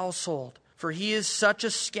his household. For he is such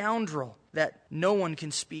a scoundrel that no one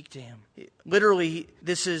can speak to him. Literally,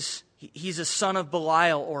 he's a son of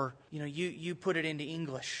Belial, or you put it into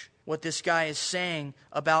English. What this guy is saying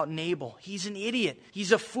about Nabal. He's an idiot.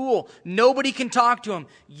 He's a fool. Nobody can talk to him.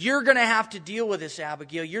 You're going to have to deal with this,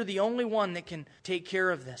 Abigail. You're the only one that can take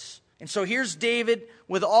care of this. And so here's David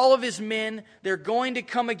with all of his men. They're going to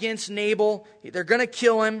come against Nabal. They're going to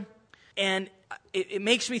kill him. And it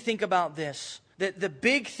makes me think about this. That the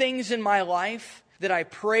big things in my life that I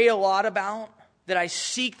pray a lot about, that I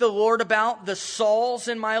seek the Lord about, the Sauls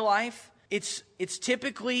in my life, it's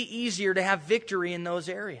typically easier to have victory in those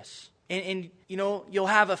areas. And you'll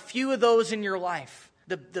have a few of those in your life.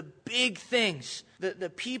 The big things, the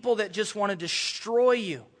people that just want to destroy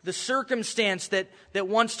you, the circumstance that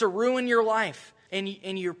wants to ruin your life. And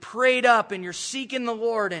you're prayed up and you're seeking the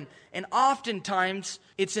Lord. And oftentimes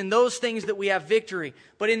it's in those things that we have victory.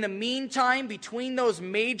 But in the meantime, between those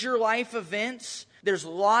major life events, there's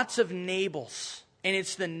lots of Nabals. And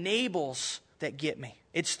it's the Nabals that get me.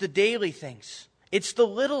 It's the daily things. It's the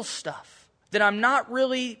little stuff that I'm not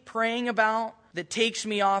really praying about that takes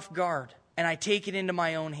me off guard. And I take it into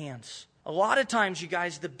my own hands. A lot of times, you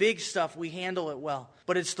guys, the big stuff, we handle it well.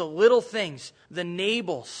 But it's the little things, the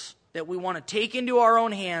Nabals, that we want to take into our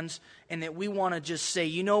own hands and that we want to just say,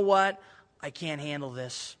 you know what? I can't handle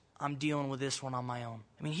this. I'm dealing with this one on my own.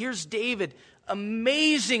 I mean, here's David,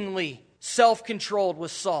 amazingly self-controlled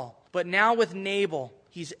with Saul. But now with Nabal,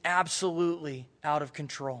 he's absolutely out of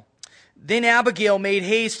control. Then Abigail made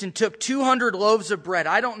haste and took 200 loaves of bread.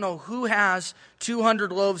 I don't know who has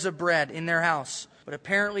 200 loaves of bread in their house, but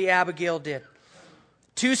apparently Abigail did.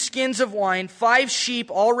 2 skins of wine, 5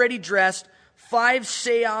 sheep already dressed, 5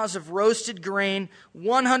 seahs of roasted grain,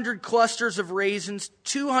 100 clusters of raisins,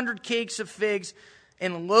 200 cakes of figs,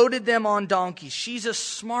 and loaded them on donkeys. She's a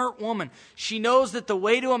smart woman. She knows that the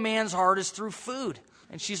way to a man's heart is through food.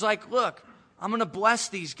 And she's like, look, I'm going to bless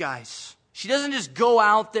these guys. She doesn't just go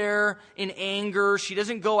out there in anger. She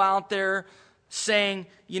doesn't go out there saying,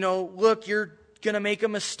 look, you're going to make a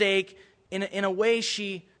mistake. In a way,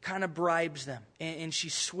 she kind of bribes them and she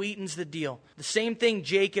sweetens the deal. The same thing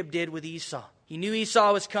Jacob did with Esau. He knew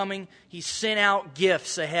Esau was coming. He sent out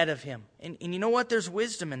gifts ahead of him. And you know what? There's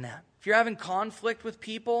wisdom in that. If you're having conflict with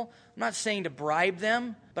people, I'm not saying to bribe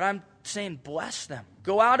them, but I'm saying bless them.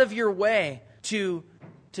 Go out of your way to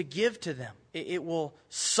give to them. It will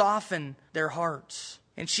soften their hearts.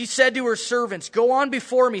 And she said to her servants, go on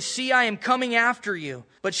before me. See, I am coming after you.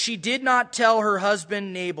 But she did not tell her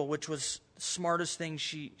husband Nabal, which was the smartest thing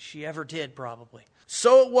she ever did, probably.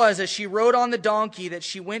 So it was, as she rode on the donkey, that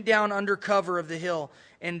she went down under cover of the hill.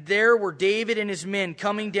 And there were David and his men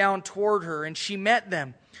coming down toward her, and she met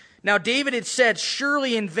them. Now David had said,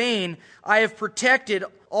 surely in vain I have protected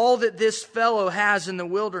all that this fellow has in the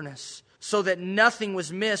wilderness. so that nothing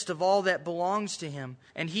was missed of all that belongs to him.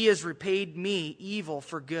 And he has repaid me evil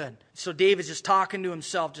for good. So David's just talking to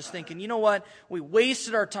himself, just thinking, you know what? We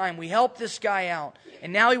wasted our time. We helped this guy out.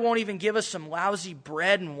 And now he won't even give us some lousy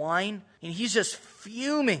bread and wine. And he's just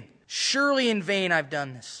fuming. Surely in vain I've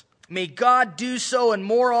done this. May God do so and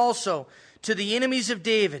more also to the enemies of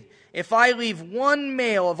David, if I leave one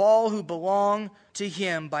male of all who belong to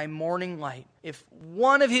him by morning light. If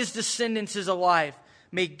one of his descendants is alive,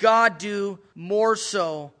 may God do more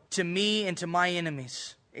so to me and to my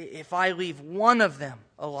enemies, if I leave one of them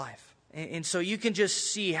alive. And so you can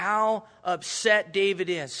just see how upset David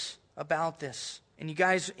is about this. And you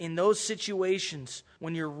guys, in those situations,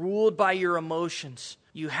 when you're ruled by your emotions,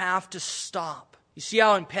 you have to stop. You see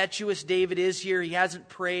how impetuous David is here? He hasn't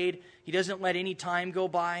prayed. He doesn't let any time go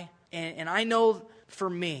by. And I know for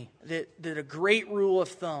me that a great rule of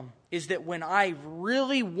thumb is that when I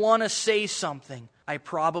really want to say something, I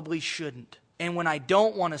probably shouldn't. And when I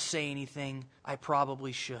don't want to say anything, I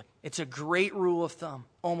probably should. It's a great rule of thumb.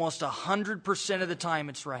 Almost 100% of the time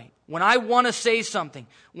it's right. When I want to say something,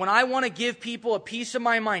 when I want to give people a piece of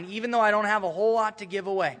my mind, even though I don't have a whole lot to give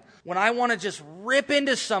away, when I want to just rip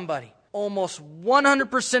into somebody, almost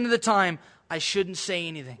 100% of the time, I shouldn't say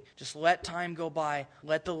anything. Just let time go by.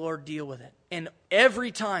 Let the Lord deal with it. And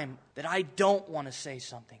every time that I don't want to say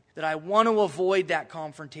something, that I want to avoid that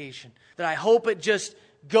confrontation, that I hope it just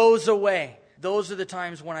goes away, those are the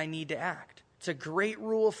times when I need to act. It's a great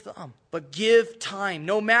rule of thumb. But give time.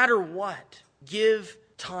 No matter what, give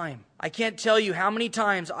time. I can't tell you how many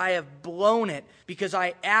times I have blown it because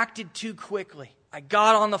I acted too quickly. I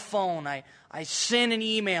got on the phone. I sent an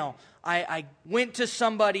email. I went to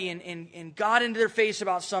somebody and got into their face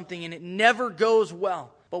about something, and it never goes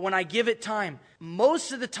well. But when I give it time,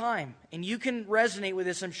 most of the time, and you can resonate with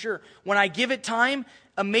this, I'm sure, when I give it time,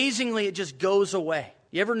 amazingly, it just goes away.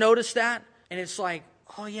 You ever notice that? And it's like,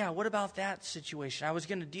 oh yeah, what about that situation? I was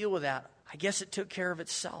going to deal with that. I guess it took care of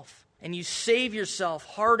itself. And you save yourself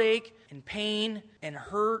heartache and pain and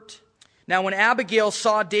hurt. Now when Abigail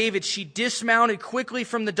saw David, she dismounted quickly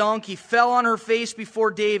from the donkey, fell on her face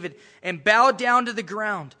before David, and bowed down to the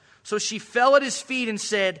ground. So she fell at his feet and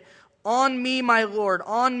said, "On me, my Lord,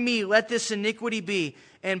 on me let this iniquity be.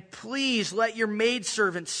 And please let your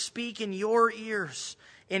maidservant speak in your ears,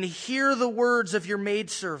 and hear the words of your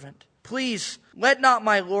maidservant. Please let not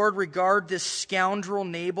my Lord regard this scoundrel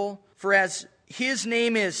Nabal, for as his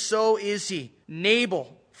name is, so is he.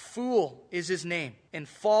 Nabal, fool, is his name, and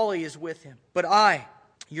folly is with him. But I,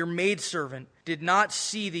 your maidservant, did not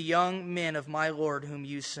see the young men of my Lord whom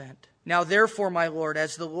you sent. Now therefore, my Lord,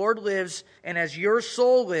 as the Lord lives, and as your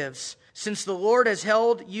soul lives, since the Lord has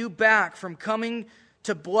held you back from coming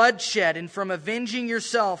to bloodshed and from avenging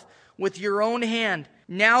yourself with your own hand,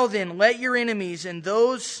 now then let your enemies and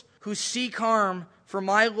those who seek harm for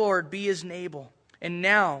my Lord be as Nabal. And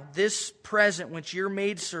now this present which your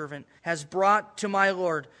maidservant has brought to my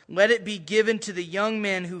Lord, let it be given to the young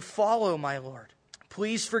men who follow my Lord.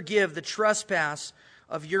 Please forgive the trespass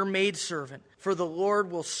of your maidservant, for the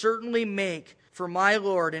Lord will certainly make for my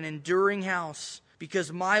Lord an enduring house,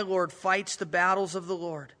 because my Lord fights the battles of the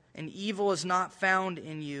Lord, and evil is not found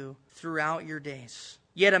in you throughout your days.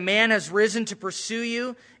 Yet a man has risen to pursue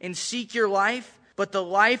you and seek your life, but the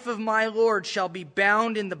life of my Lord shall be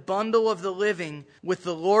bound in the bundle of the living with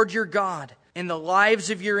the Lord your God, and the lives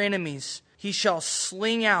of your enemies he shall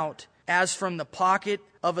sling out as from the pocket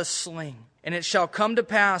of a sling. And it shall come to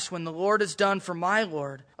pass when the Lord has done for my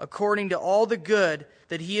Lord, according to all the good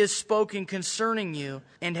that he has spoken concerning you,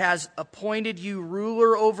 and has appointed you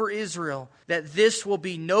ruler over Israel, that this will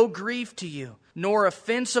be no grief to you, nor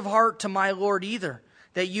offense of heart to my Lord either,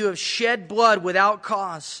 that you have shed blood without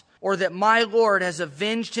cause, or that my Lord has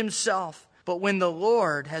avenged himself. But when the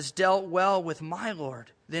Lord has dealt well with my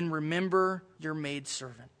Lord, then remember your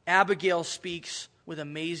maidservant." Abigail speaks with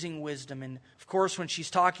amazing wisdom. And of course, when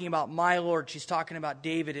she's talking about my Lord, she's talking about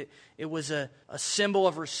David. It was a symbol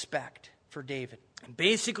of respect for David. And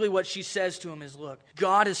basically what she says to him is, look,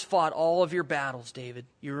 God has fought all of your battles, David.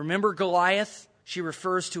 You remember Goliath? She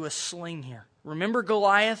refers to a sling here. Remember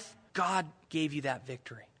Goliath? God gave you that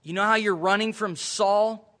victory. You know how you're running from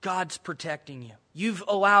Saul? God's protecting you. You've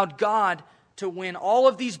allowed God to win all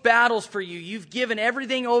of these battles for you. You've given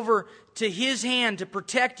everything over to his hand to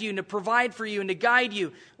protect you and to provide for you and to guide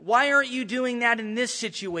you. Why aren't you doing that in this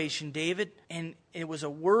situation, David? And it was a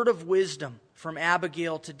word of wisdom from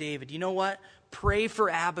Abigail to David. You know what? Pray for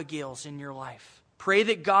Abigails in your life. Pray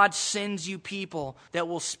that God sends you people that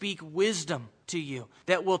will speak wisdom to you,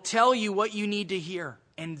 that will tell you what you need to hear.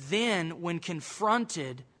 And then, when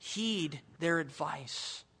confronted, heed their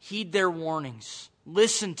advice. Heed their warnings.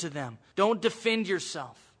 Listen to them. Don't defend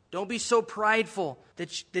yourself. Don't be so prideful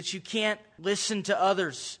that you can't listen to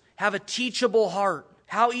others. Have a teachable heart.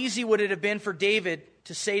 How easy would it have been for David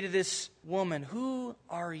to say to this woman, "Who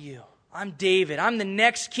are you?" "I'm David. I'm the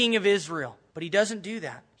next king of Israel." But he doesn't do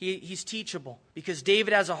that. He's teachable because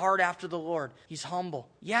David has a heart after the Lord. He's humble.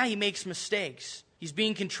 Yeah, he makes mistakes. He's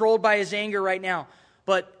being controlled by his anger right now.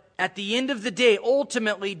 But at the end of the day,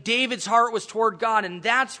 ultimately, David's heart was toward God. And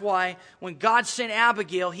that's why when God sent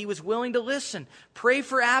Abigail, he was willing to listen. Pray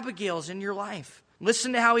for Abigails in your life.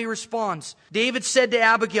 Listen to how he responds. David said to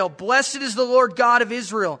Abigail, "Blessed is the Lord God of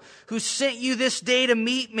Israel, who sent you this day to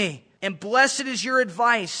meet me. And blessed is your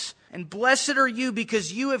advice. And blessed are you,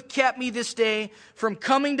 because you have kept me this day from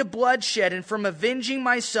coming to bloodshed and from avenging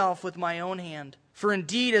myself with my own hand. For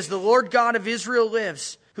indeed, as the Lord God of Israel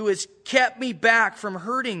lives, who has kept me back from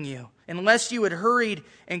hurting you, unless you had hurried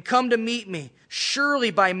and come to meet me, surely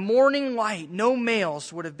by morning light no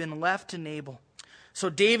males would have been left to Nabal." So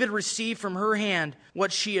David received from her hand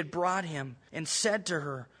what she had brought him, and said to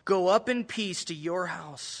her, "Go up in peace to your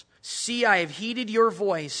house. See, I have heeded your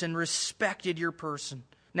voice and respected your person."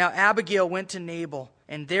 Now Abigail went to Nabal,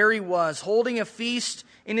 and there he was, holding a feast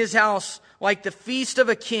in his house like the feast of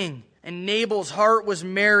a king. And Nabal's heart was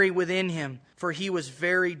merry within him, for he was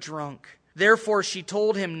very drunk. Therefore she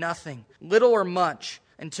told him nothing, little or much,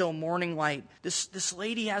 until morning light. This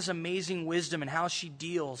lady has amazing wisdom in how she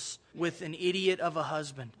deals with an idiot of a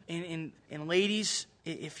husband. And ladies,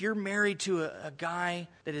 if you're married to a guy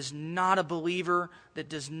that is not a believer, that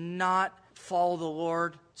does not follow the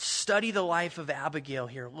Lord, study the life of Abigail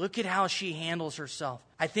here. Look at how she handles herself.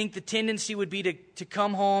 I think the tendency would be to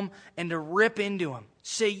come home and to rip into him.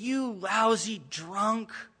 Say, "You lousy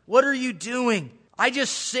drunk, what are you doing? I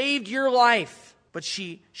just saved your life." But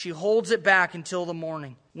she holds it back until the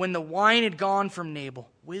morning, when the wine had gone from Nabal.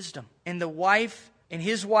 Wisdom. And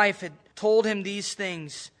his wife had told him these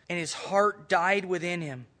things, and his heart died within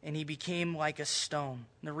him, and he became like a stone.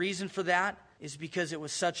 And the reason for that is because it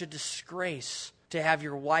was such a disgrace to have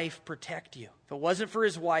your wife protect you. If it wasn't for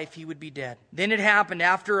his wife, he would be dead. Then it happened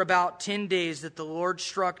after about 10 days that the Lord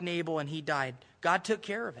struck Nabal and he died. God took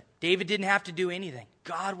care of it. David didn't have to do anything.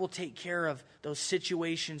 God will take care of those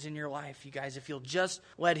situations in your life, you guys. If you'll just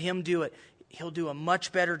let him do it, he'll do a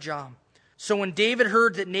much better job. So when David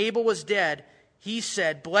heard that Nabal was dead, he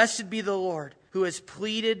said, "Blessed be the Lord, who has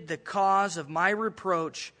pleaded the cause of my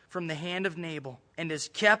reproach from the hand of Nabal, and has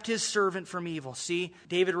kept his servant from evil." See,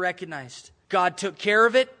 David recognized God took care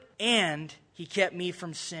of it, and he kept me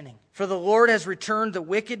from sinning. "For the Lord has returned the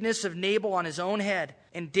wickedness of Nabal on his own head."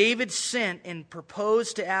 And David sent and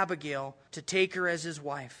proposed to Abigail to take her as his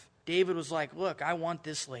wife. David was like, "Look, I want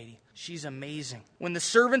this lady. She's amazing." When the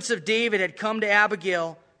servants of David had come to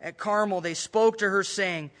Abigail at Carmel, they spoke to her,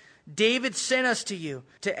 saying, "David sent us to you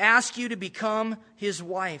to ask you to become his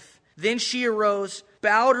wife." Then she arose,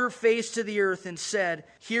 bowed her face to the earth, and said,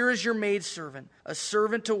 "Here is your maidservant, a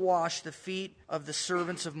servant to wash the feet of the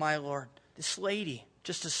servants of my Lord." This lady,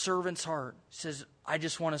 just a servant's heart, says, "I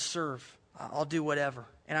just want to serve. I'll do whatever."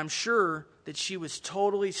 And I'm sure that she was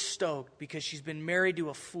totally stoked because she's been married to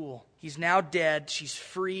a fool. He's now dead. She's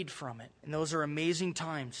freed from it. And those are amazing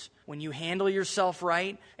times when you handle yourself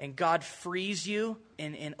right and God frees you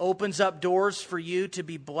and opens up doors for you to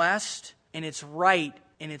be blessed, and it's right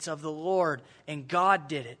and it's of the Lord, and God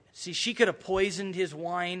did it. See, she could have poisoned his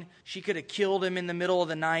wine. She could have killed him in the middle of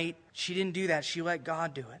the night. She didn't do that. She let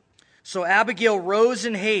God do it. So Abigail rose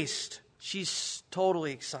in haste. She's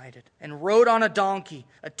totally excited. And rode on a donkey,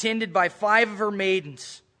 attended by 5 of her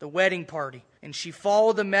maidens, the wedding party. And she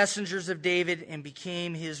followed the messengers of David and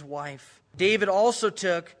became his wife. David also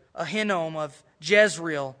took Ahinoam of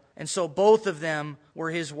Jezreel, and so both of them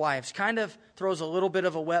were his wives. Kind of throws a little bit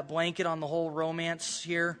of a wet blanket on the whole romance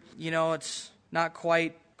here. You know, it's not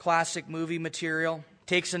quite classic movie material.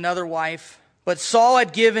 Takes another wife. But Saul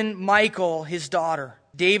had given Michal, his daughter,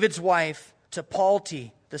 David's wife, to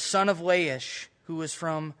Palti, the son of Laish, who was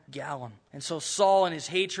from Galim. And so Saul, in his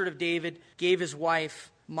hatred of David, gave his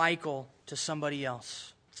wife, Michal, to somebody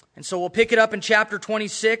else. And so we'll pick it up in chapter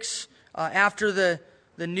 26. After the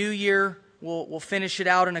new year, we'll finish it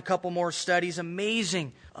out in a couple more studies.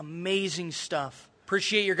 Amazing, amazing stuff.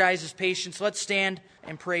 Appreciate your guys' patience. Let's stand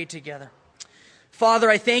and pray together. Father,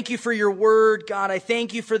 I thank you for your word. God, I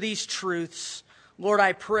thank you for these truths. Lord,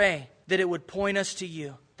 I pray that it would point us to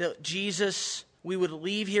you. That Jesus, we would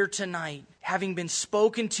leave here tonight having been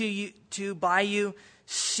spoken to by you,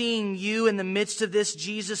 seeing you in the midst of this,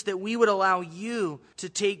 Jesus, that we would allow you to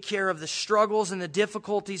take care of the struggles and the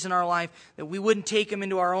difficulties in our life, that we wouldn't take them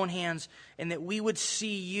into our own hands, and that we would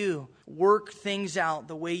see you work things out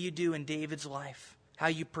the way you do in David's life. How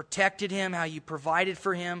you protected him, how you provided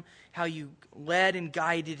for him, how you led and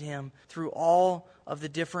guided him through all of the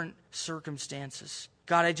different circumstances.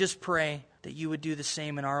 God, I just pray that you would do the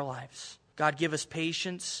same in our lives. God, give us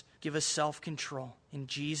patience, give us self-control. In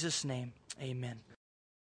Jesus' name, amen.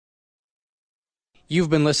 You've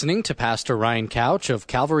been listening to Pastor Ryan Couch of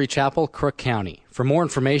Calvary Chapel, Crook County. For more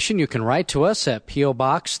information, you can write to us at P.O.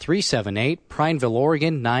 Box 378, Prineville,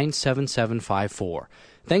 Oregon 97754.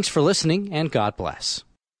 Thanks for listening, and God bless.